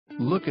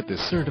Look at this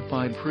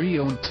certified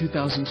pre-owned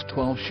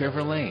 2012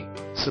 Chevrolet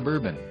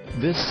Suburban.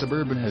 This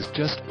Suburban has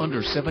just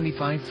under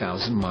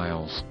 75,000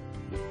 miles.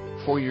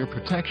 For your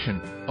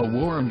protection, a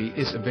warranty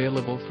is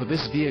available for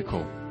this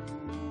vehicle.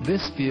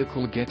 This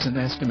vehicle gets an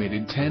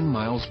estimated 10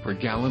 miles per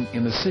gallon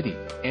in the city,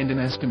 and an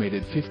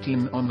estimated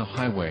 15 on the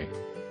highway.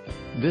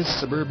 This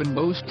Suburban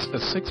boasts a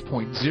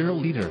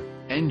 6.0-liter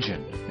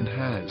engine, and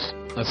has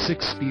a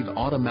 6-speed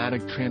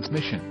automatic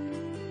transmission.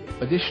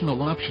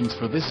 Additional options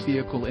for this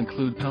vehicle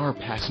include power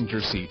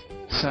passenger seat,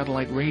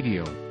 satellite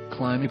radio,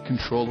 climate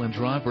control and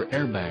driver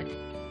airbag.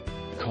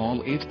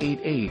 Call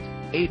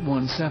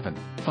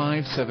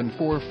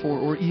 888-817-5744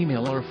 or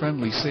email our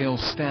friendly sales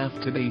staff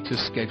today to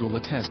schedule a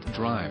test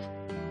drive.